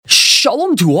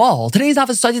Shalom to all. Today's daf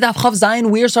is Sotah daf Chav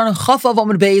Zayin. We are starting Chaf of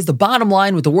Amud Beis, the bottom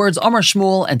line with the words Amar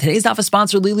Shmuel. And today's daf is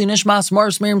sponsored Lili Nishmas,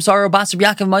 Mars Miriam Sarah, Basar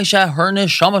Yaakov Maisha, her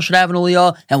Neshama should have an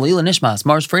Aliyah, and Lili Nishmas,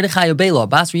 Mars Friedrich Hayabela,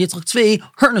 Basar Yitzchak Tzvi,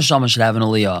 her Neshama should have an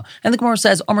Aliyah. And the Gemara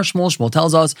says Amar Shmuel. Shmuel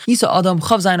tells us Yisa Adam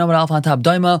Chav Zayin Amud Alf Hatab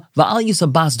Daima Va'al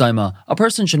Yisa Bas Daima. A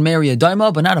person should marry a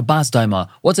Daima, but not a Bas Daima.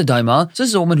 What's a Daima? So this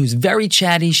is a woman who's very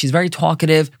chatty, she's very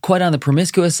talkative, quite on the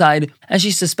promiscuous side, and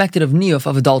she's suspected of niyuf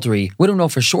of adultery. We don't know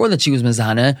for sure that she was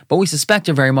mizana, but we suspect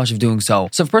her very much of doing so.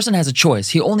 So if a person has a choice,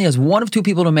 he only has one of two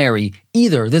people to marry,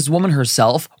 either this woman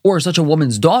herself or such a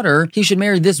woman's daughter, he should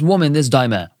marry this woman, this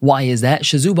daima. Why is that?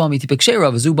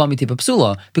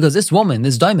 Because this woman,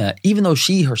 this daima, even though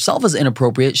she herself is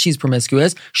inappropriate, she's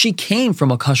promiscuous, she came from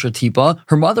a kosher tipa,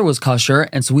 her mother was kosher,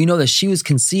 and so we know that she was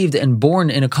conceived and born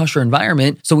in a kosher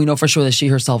environment, so we know for sure that she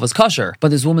herself is kosher.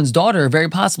 But this woman's daughter very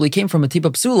possibly came from a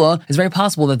tipa psula. It's very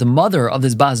possible that the mother of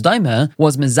this bas daima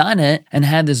was mizane and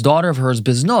had this daughter of hers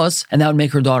biznus, and that would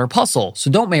make her daughter puzzle.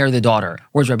 So don't marry the daughter.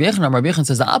 Whereas Rabbi Yechon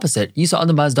says the opposite. Yisa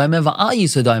adam bas daima va'al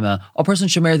yisa daima. A person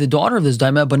should marry the daughter of this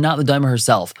daima, but not the daima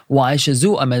herself. Why?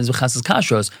 Shezu amedz b'chaskas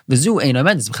kashros. V'zu ein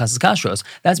amedz b'chaskas kashros.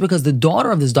 That's because the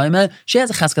daughter of this daima, she has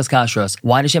a chaskas kashros.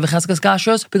 Why does she have a chaskas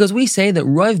kashros? Because we say that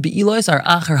roiv be'ilos are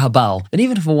acher habal. That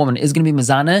even if a woman is going to be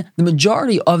mizane, the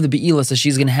majority of the be'ilos that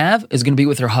she's going to have is going to be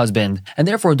with her husband, and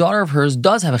therefore a daughter of hers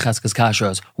does have a chaskas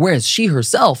kashros. Whereas she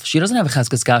herself, she doesn't have a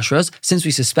chaskas kashros, since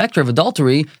we suspect her of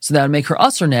adultery, so that would make her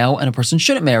usher now, and a person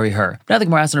shouldn't marry her. Now the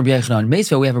Gemara asks in Rabbi Yechanan,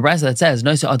 Meisveh, we have a brayso that says,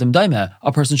 Noisa adam daima,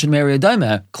 a person should marry a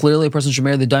daima. Clearly a person should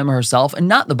marry the daima herself, and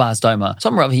not the bas daima.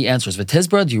 Some Rav, he answers,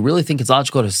 V'tizbra, do you really think it's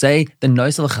logical to say, that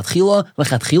Noisa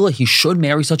lechatchila, he should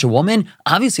marry such a woman?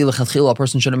 Obviously lechatchila, a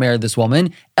person shouldn't marry this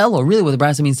woman. Ella, really what the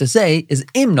brayso means to say, is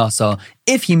im nasa.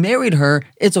 If he married her,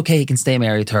 it's okay, he can stay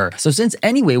married to her. So since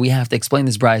anyway we have to explain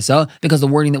this brayso, because the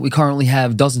wording that we currently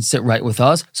have doesn't sit right with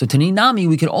us, so Tani Nami,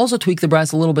 we could also tweak the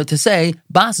brayso a little bit to say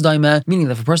bas daima, meaning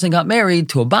that if a person got married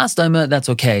to a bas daima, that's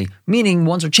okay. Meaning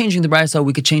once we're changing the brayso,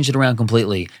 we could change it around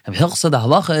completely. And Hilchsa, the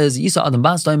halacha is Yisa adam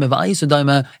bas daima va'al yisa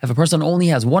daima. If a person only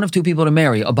has one of two people to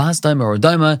marry, a bas daima or a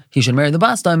daima, he should marry the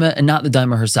bas daima and not the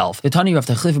daima herself. The Tani Rav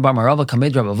Techlifa bar Marava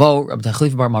kamed Rabavo, Rav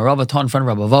Techlifa bar Marava taught in front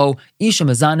of Rabavo, Isha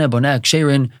mezane boneh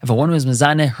ksherin. If a woman is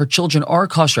mezane, her children are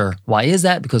kosher. Why is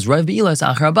that? Because Rav Be'ilas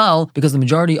Achar Abal, because the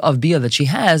majority of bia that she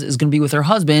has is going to be with her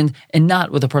husband and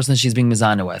not with the person that she's being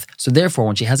mezane with. So therefore,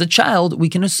 when she has a child, we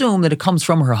can assume that it comes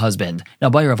from her husband. Now,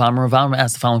 by Rav Amar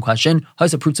asked the following question: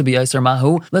 Let's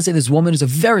say this woman is a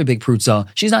very big prutza.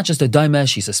 She's not just a daimeh,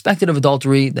 she's suspected of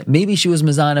adultery, that maybe she was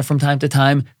mezane from time to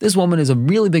time. This woman is a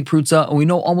really big prutza, and we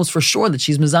know almost for sure that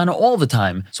she's mezane all the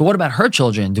time. So what about her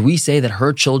children? Do we say that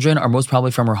her children are most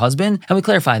probably from her husband? And we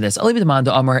clarify this. According to the man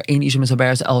to Amar,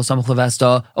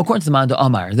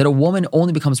 that a woman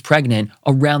only becomes pregnant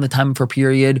around the time of her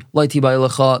period.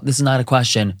 This is not a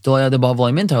question.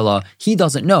 He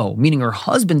doesn't know, meaning her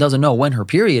husband doesn't know when her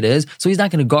period is, so he's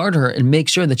not going to guard her and make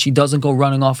sure that she doesn't go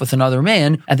running off with another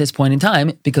man at this point in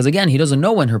time, because again, he doesn't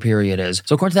know when her period is.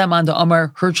 So according to that man to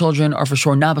Amar, her children are for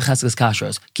sure not b'cheskas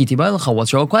kashros.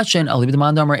 What's your question? According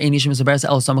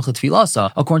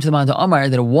to the man to Amar,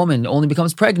 that a woman only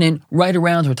becomes pregnant right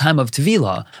around her time of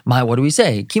Tevila. What do we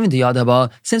say?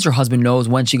 Since her husband knows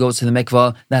when she goes to the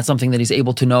mikvah, that's something that he's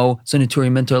able to know. So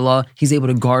Nituri Mintarla, he's able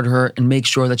to guard her and make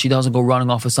sure that she doesn't go running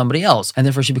off with somebody else. And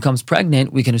therefore she becomes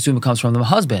pregnant, we can assume it comes from the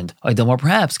husband. Or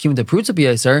perhaps,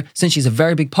 since she's a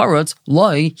very big parutz,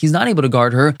 he's not able to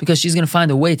guard her because she's going to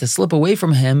find a way to slip away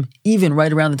from him even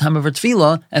right around the time of her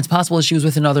tefillah, and it's possible that she was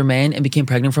with another man and became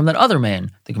pregnant from that other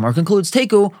man. The Gemara concludes,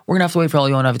 Teku, we're going to have to wait for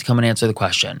Elyonav to come and answer the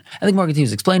question. And the Gemara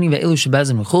continues explaining that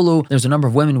there's a number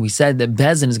of women we said that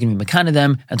Bezin is going to be mekana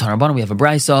them, and Tanarbana we have a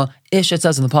brayso. Ish, it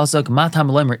says in the pasuk, matam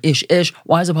lemer ish ish.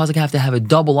 Why does the pasuk have to have a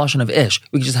double lashon of ish?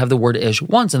 We could just have the word ish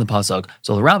once in the pasuk.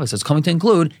 So the rabbis is coming to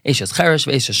include ish es cheresh,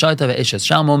 ish es shaita, ish es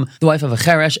shamum, the wife of a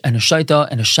cheresh and a shaita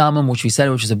and a shamum, which we said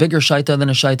which is a bigger shaita than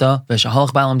a shaita. V'shahalach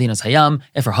ba'alam dinas hayam.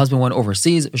 If her husband went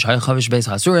overseas, v'shayachavish beis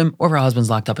hasurim, or if her husband's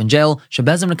locked up in jail,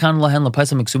 shebezim nekan lahen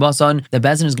lapaisam miksubasan. The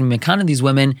bezin is going to be mekana these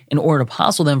women in order to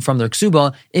apostle them from their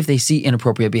ksuba if they see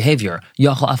inappropriate behavior.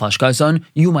 Yachal aflash kaisan.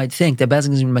 You might think that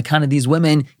bezin is going to be mekana these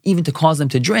women even to cause them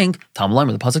to drink. Tam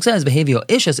Lamer, the pasuk says, behavior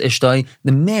ishes ishtai,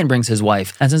 the man brings his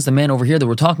wife. And since the man over here that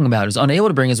we're talking about is unable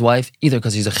to bring his wife, either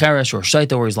because he's a cheresh or a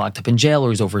shaita, or he's locked up in jail,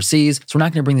 or he's overseas, so we're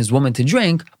not going to bring this woman to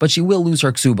drink, but she will lose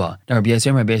her ksuba. Now Rabbi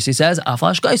Yossi says,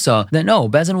 aflash gaisa, that no,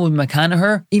 bezin will be makana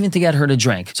her even to get her to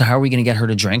drink. So how are we going to get her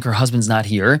to drink? Her husband's not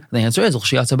here. The answer is,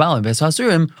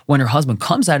 when her husband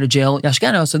comes out of jail,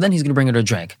 yashkeno, so then he's going to bring her to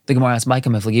drink. The Gemara asks, Micah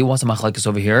Meflagi, what's the machlekes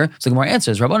over here? So the Gemara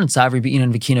answers, Rabbanan Savri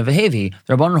Be'inan Vikina Vehevi.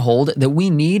 The Rabbanan hold that we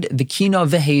need the Kina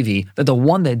Vehevi, that the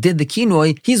one that did the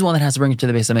kinoi, he's the one that has to bring her to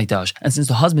the Beis HaMikdash. And since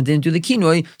the husband didn't do the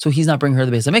kinoi, so he's not bringing her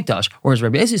to the Beis HaMikdash. Whereas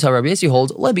Rabbi Yossi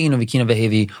holds, Lebina V'Kina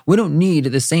Vehevi, we don't need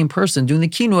the same person doing the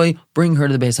kinoi, bring her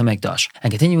to the Beis HaMikdash.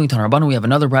 And continuing to Rabbanan, we have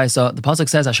another brisa. The pasuk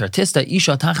says, Asher tista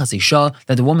isha tachas isha,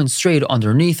 that the woman strayed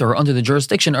underneath or under the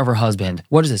jurisdiction of her husband.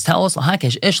 What does this tell us?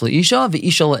 Hakesh ish leisha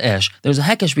v'isha le'ish. There's a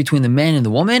hekesh between the man and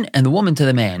the woman to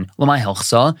the man. L'mai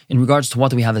helchsa, in regards to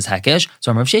what do we have this hekesh?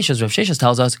 So Rav Sheshes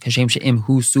tells us, Kashem she'im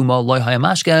hu suma loy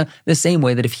hayamashke, the same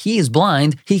way that if he is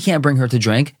blind, he can't bring her to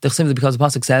drink. Because the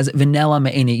pasuk says, V'nela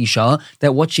me'ene isha,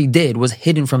 that what she did was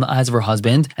hidden from the eyes of her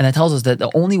husband, and that tells us that the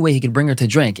only way he could bring her to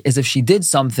drink is if she did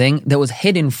something that was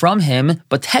hidden from him,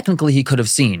 but technically he could have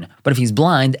seen. But if he's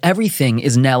blind, everything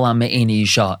is nela me'ene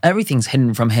isha. Everything's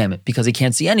hidden from him because he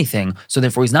can't see anything. So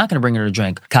therefore he's not going to bring her to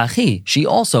drink. Kachi, she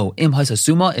also, im haisa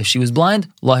suma, if she was blind,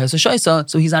 la haisa shaisa,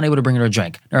 so he's not able to bring her to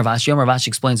drink. Now Rav Ashi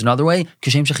explains another way,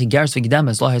 Kashem shechi geras v'gidem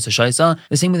es la haisa shaisa,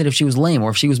 the same way that if she was lame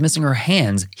or if she was missing her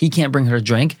hands, he can't bring her to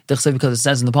drink. Because it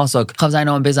says in the pasuk, Chav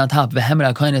zayin on bezan tap v'hemed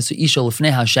ha'kohen esu isha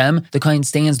l'fnei Hashem, the kohen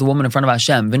stands the woman in front of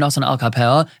Hashem, v'nasan al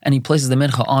kapea, and he places the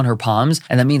mincha on her palms,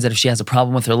 and that means that if she has a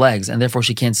problem with her legs and therefore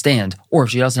she can't stand, or if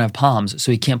she doesn't have palms,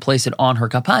 so he can't place it on her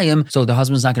kapayim, so the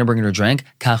husband's not going to bring her to drink.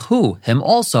 Kahu, him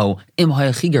also, im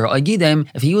hayachiger agidem,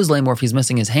 if he was lame or if he's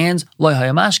missing his hands, loy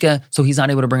hayamashke, so he's not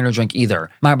able to bring her to drink either.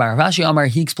 Mar bar Rav Ashi Amar,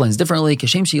 he explains differently,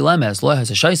 kashem shi lemes loy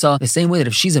hashaisa, the same way that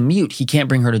if she's a mute, he can't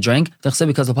bring her to drink. Because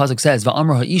the pasuk says,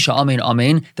 va'amar ha'isha amen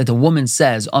amen, that the woman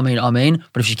says amen amen,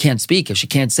 but if she can't speak, if she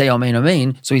can't say amen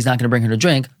amen, so he's not going to bring her to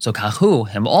drink. So kahu,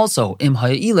 him also, im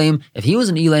haya'ilim, if he was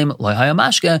an ilim, loy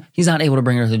hayamashke, he's not able to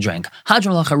bring her to drink.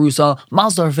 Hadron lacharusa,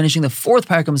 Malstar finishing the fourth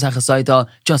parak of Masechet Sotah,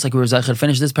 just like we were zeicher to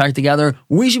finish this parak together,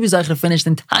 we should be zeicher to finish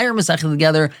the entire Masechet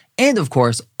together, and of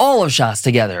course, all of Shas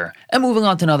together. And moving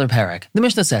on to another parak. The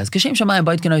Mishnah says, Kashem shamayim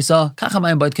bait k'noisa,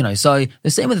 kachamayim bait k'noisai, the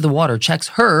same way that the water checks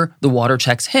her, the water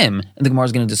checks him. And the Gemara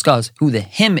is going to discuss who the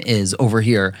him is over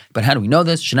here. But how do we know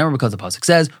this? Shenever, because the pasuk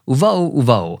says, uvo,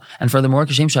 uvo. And furthermore,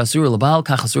 Kashem shasur l'bal,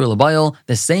 kachasur l'bayil,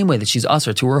 the same way that she's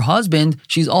usher to her husband,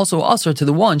 she's also usher to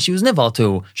the one she was nival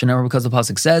to. Shenever, because the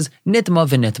pasuk says, nitma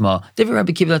v'nitma. Different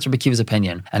Rabbi Kiva, that's Rabbi Kiva's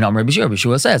opinion. And Rabbi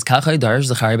Shua says, Kachai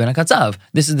darsh Zachari ben HaKatzav.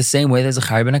 This is the same way that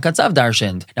Zachari ben HaKatzav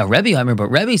darshaned. Now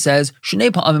Rabbi says, Shnei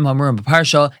pa'amim hamurim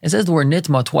b'parsha. It says the word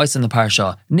nitma twice in the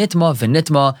parsha. Nitma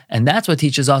v'nitma, and that's what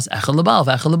teaches us echel l'bal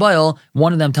v'echel l'bayil.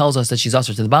 One of them tells us that she's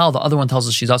usher to the Baal, the other one tells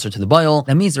us she's usher to the Bayil.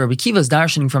 That means that Rabbi Kiva is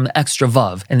darshaning from the extra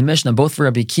vav. In the Mishnah, both for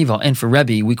Rabbi Kiva and for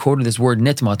Rebbe, we quoted this word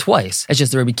nitma twice. It's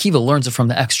just that Rabbi Kiva learns it from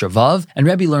the extra vav, and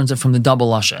Rebbe learns it from the double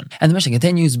lashon. And the Mishnah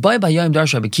continues, By Yom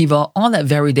Darsh Rabbi Kiva, on that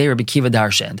very day Rabbi Kiva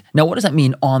darshaned. Now what does that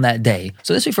mean on that day?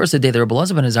 So this refers to the day that Rabbi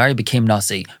Elazar ben Azariah became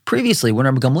Nasi. Previously, when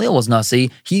Rabbi Gamliel was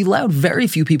Nasi, he allowed very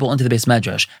few people into the Beis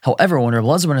Medrash. However, when Rabbi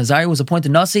Elazar ben Azariah was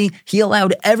appointed Nasi, he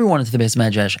allowed everyone into the Beis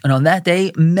Medrash. And on that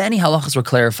day, many halachas were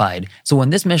clarified. So when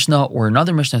this Mishnah or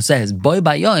another Mishnah says, Boy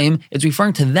Bayayim, it's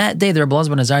referring to that day that Rabbi Elazar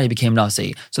ben Azariah became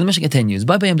Nasi. So the Mishnah continues,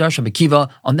 Boy Bayayim Darsh Rabbi Kiva,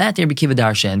 on that day Rabbi Kiva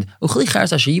darshaned,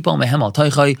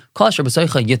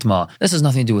 This has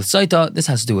nothing to do with Sotah, this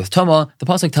has to do with Toma. The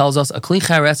pasuk tells us, a kli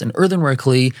cheres, an earthenware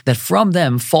kli, that from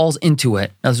them falls into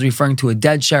it. Now this is referring to a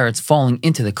dead sheretz falling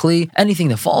into the kli. Anything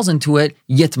that falls into it,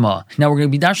 yitma. Now we're going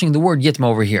to be dashing the word yitma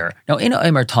over here. Now, ena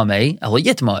omer tameh, ela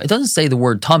yitma. It doesn't say the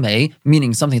word tameh,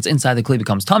 meaning something that's inside the kli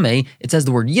becomes tameh. It says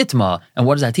the word yitma. And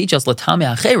what does that teach us?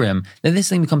 Latame acherim. That this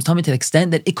thing becomes tameh to the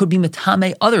extent that it could be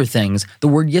matame other things. The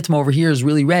word yitma over here is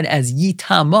really read as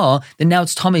yitama, then now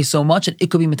it's tameh so much that it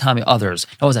could be matame others.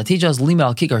 Now, what does that teach us? Limit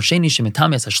al kikar sheni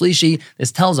shemitame sashlishi.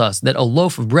 This tells us that a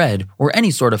loaf of bread, or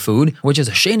any sort of food, which is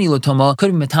a sheni lotoma,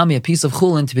 could be matame a piece of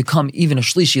chulin to become even a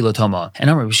shlishi lotoma. And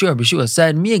Rabbi Shua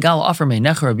said, Mi egal offer me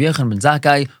necha Rabbi Yechon ben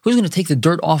Zakkai. Who's going to take the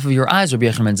dirt off of your eyes, Rabbi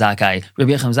Yechon ben Zakkai?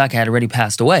 Rabbi Yechon ben Zakkai had already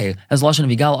passed away. As lashon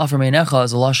of egal offer me necha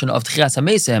is a lashon of tchias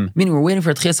hamesim, meaning we're waiting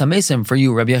for tchias hamesim for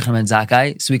you, Rabbi Yechon ben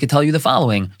Zakkai, so we could tell you the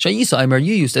following. Shayisa Aimer,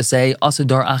 you used to say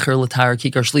asadar acher l'tar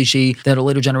kikar shlishi, that a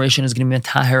later generation is going to be a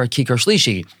taher kikar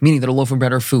shlishi, meaning that a loaf of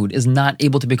bread or food is not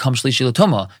able to become shlishi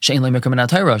l'toma. Shein le'meker min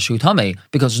ha'Torah shu tameh,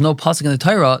 because there's no pasuk in the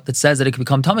Torah that says that it could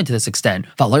become tameh to this extent.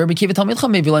 Rabbi Kiva talmidcha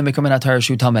maybe le'meker min ha'Torah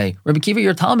shu tameh. Rabbi Kiva,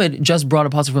 your Talmud just brought a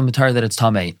pasuk from the Torah that it's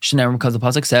tameh. Shneim, because the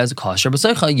pasuk says kasher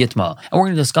b'seicha yitma, and we're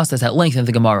going to discuss this at length in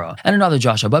the Gemara. And another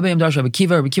Joshua, Babayim Darsh Rabbi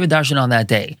Kiva darshan on that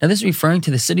day. Now this is referring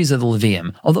to the cities of the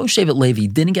Levium. Although Shevet Levi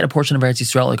didn't get a portion of Eretz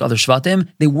Yisrael like other Shvatim,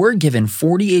 they were given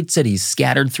 48 cities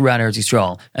scattered throughout Eretz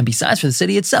Yisrael. And besides for the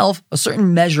city itself, a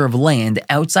certain measure of land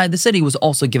outside the city was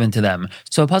also given to them.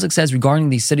 So the pasuk says regarding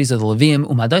these cities of the Levium,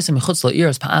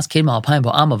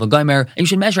 and you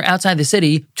should measure outside the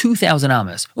city 2,000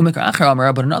 amas. Umikar achar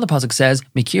amar, but another pasuk says,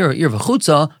 Mikira ir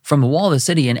v'chutza, from the wall of the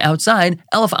city and outside,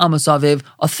 elef amas aviv,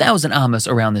 1,000 amas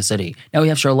around the city. Now we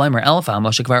have Sharleimer elef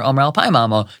amas, shekvar amar alpayim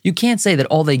amma. You can't say that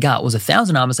all they got was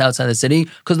 1,000 amas outside the city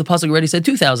because the pasuk already said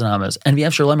 2,000 amas. And if you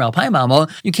have Sharleimer alpayim amma,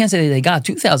 you can't say that they got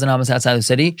 2,000 amas outside the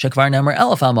city, shekvar namar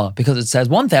elef amma, because it says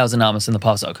 1,000 amas in the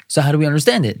pasuk. So how do we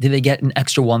understand it? Did they get an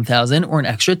extra 1,000 or an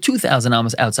extra 2,000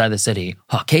 amas outside the city?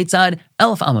 Ha ketzad,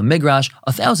 elef amma migrash,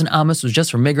 1,000 amas was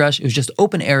just for migrash. It was just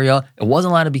open area. It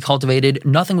wasn't allowed to be cultivated.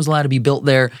 Nothing was allowed to be built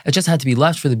there. It just had to be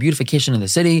left for the beautification of the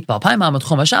city.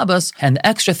 And the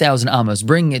extra 1,000 amas,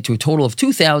 bringing it to a total of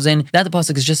 2,000, that the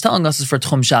pasuk is just telling us is for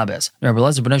Tchum Shabbos.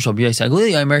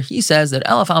 He says that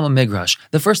elef amma migrash,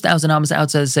 the first 1,000 amas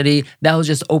outside the city, that was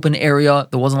just open area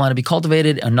that wasn't allowed to be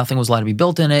cultivated and nothing was allowed to be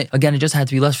built in it. Again, it just had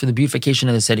to be left for the beautification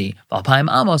of the city. And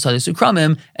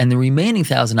the remaining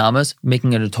 1,000 amas,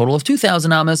 making it a total of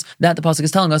 2,000 amas, that the pasuk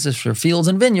is telling us is for fields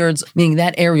and vineyards, meaning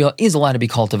that area is allowed to be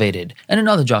cultivated. And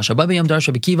another Joshua,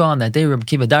 on that day Rabbi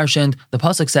Kiva darshaned, the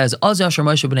pasuk says, Az Yashar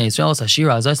Moshe b'nei Yisrael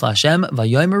sashira azos laHashem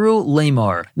vayomeru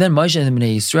lemar. Then Moshe and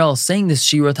b'nei Yisrael sang this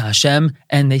shira to Hashem,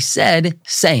 and they said,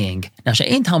 saying. Now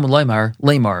she'ain Talmud lemar,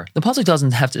 the pasuk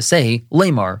doesn't have to say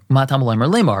lemar. Ma Talmud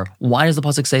lemar. Why does the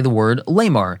pasuk say the word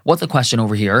lemar? What's the question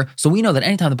over here? So we know that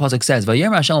anytime the pasuk says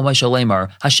Vayomer Hashem Moshe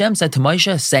lemar, Hashem said to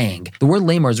Moshe, saying. The word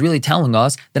lemar is really telling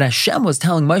us that Hashem was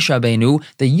telling Moshe Rabbeinu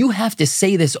that you have to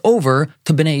say this over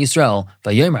to Bnei Yisrael.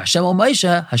 Vayomer Hashem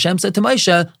Moshe, Hashem said to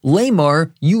Moshe,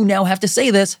 lemar, you now have to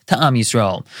say this to Am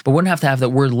Yisrael. But we wouldn't have to have that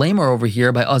word lemar over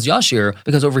here by Az Yashir,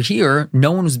 because over here,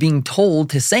 no one was being told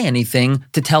to say anything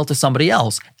to tell to somebody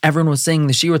else. Everyone was saying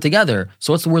the shira together.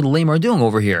 So what's the word lemar doing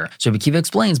over here? So Rabbi Kiva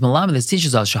explains, Malama, this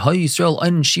teaches us, Shahayu Yisrael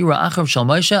ein shira achav shal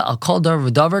Moshe al kol davar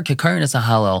v'davar kekarin es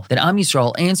halal, that Am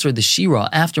Yisrael answered the shira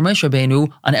after Moshe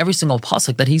Rabbeinu on every single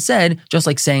pasuk that he said, just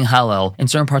like saying Hallel. In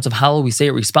certain parts of Hallel, we say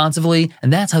it responsively,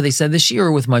 and that's how they said the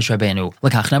shira with Moshe Rabbeinu.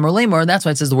 L'kachnam or lemar, that's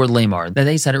why it says the word lemar, that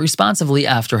they said it responsively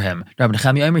after him. Rabbi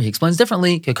Nechemia Omer, he explains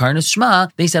differently, kekarnas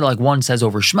shma, they said it like one says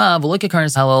over shma, v'lo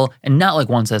kekarnas Hallel, and not like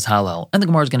one says Hallel. And the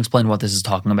Gemara is going to explain what this is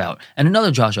talking about. And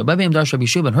another Joshua, Rabbi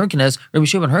Shua ben Hyrcanus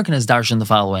darshan the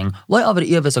following,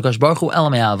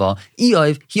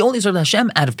 Eiv, he only served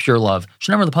Hashem out of pure love.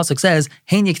 Remember the pasuk says,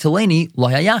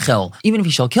 even if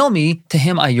he shall kill me, to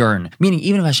him I yearn. Meaning,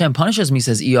 even if Hashem punishes me,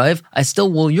 says Eiv, I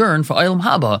still will yearn for Eilam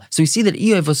Haba. So you see that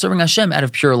Eiv was serving Hashem out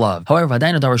of pure love. However,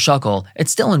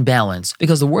 it's still in balance,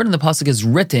 because the word in the pasuk is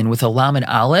written with a lamed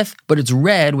aleph, but it's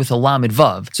read with a lamed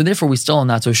vav. So therefore, we still are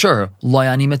not so sure.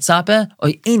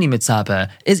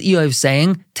 Is Eiv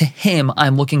saying, to him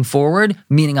I'm looking forward,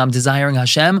 meaning I'm desiring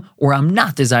Hashem, or I'm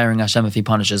not desiring Hashem if he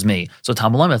punishes me? So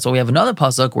Tamalam, so we have another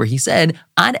pasuk where he said,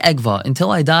 Ad egva,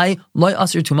 until I die, loy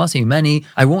asir tumasi many,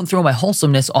 I won't throw my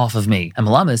wholesomeness off of me. And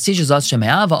Malamas teaches us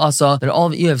sheme'ava asa, that all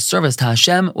of Eiv's service to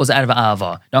Hashem was out of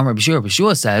ava. Now Rabbi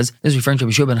Shua says, this is referring to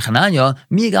Rabbi Shua ben Chananya,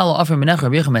 mi yigala offer menech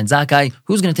Rabbi Yochanan ben Zakkai,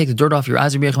 who's going to take the dirt off your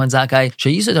eyes, Rabbi Yochanan ben Zakkai?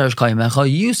 She used to darsh kayimecha,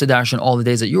 you used to darshan all the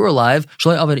days that you were alive,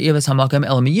 shaloi avad Eiv's hamakam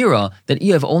el miyira, that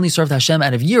Eiv only served Hashem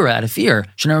out of yira, out of fear.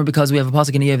 Remember, because we have a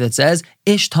pasuk in Eiv that says,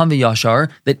 Ish tam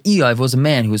v'yashar, that Eiv was a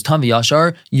man who was tam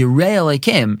v'yashar, yirei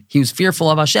alekim, he was fearful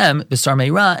of Hashem, v'sar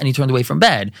meira, and he turned away from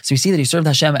bad. So you see that he served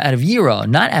Hashem out of yira,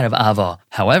 not out of ava.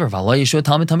 However, v'alo Yeshua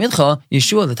talmid tamidcha,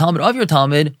 Yeshua, the talmid of your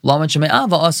talmid, laman shemei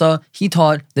ava asa, he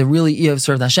taught that really Eiv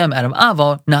served Hashem out of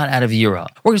ava, not out of yira.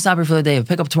 We're going to stop here for the day. We'll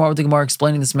pick up tomorrow with the Gemara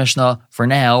explaining this Mishnah. For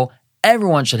now,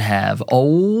 everyone should have a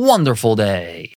wonderful day.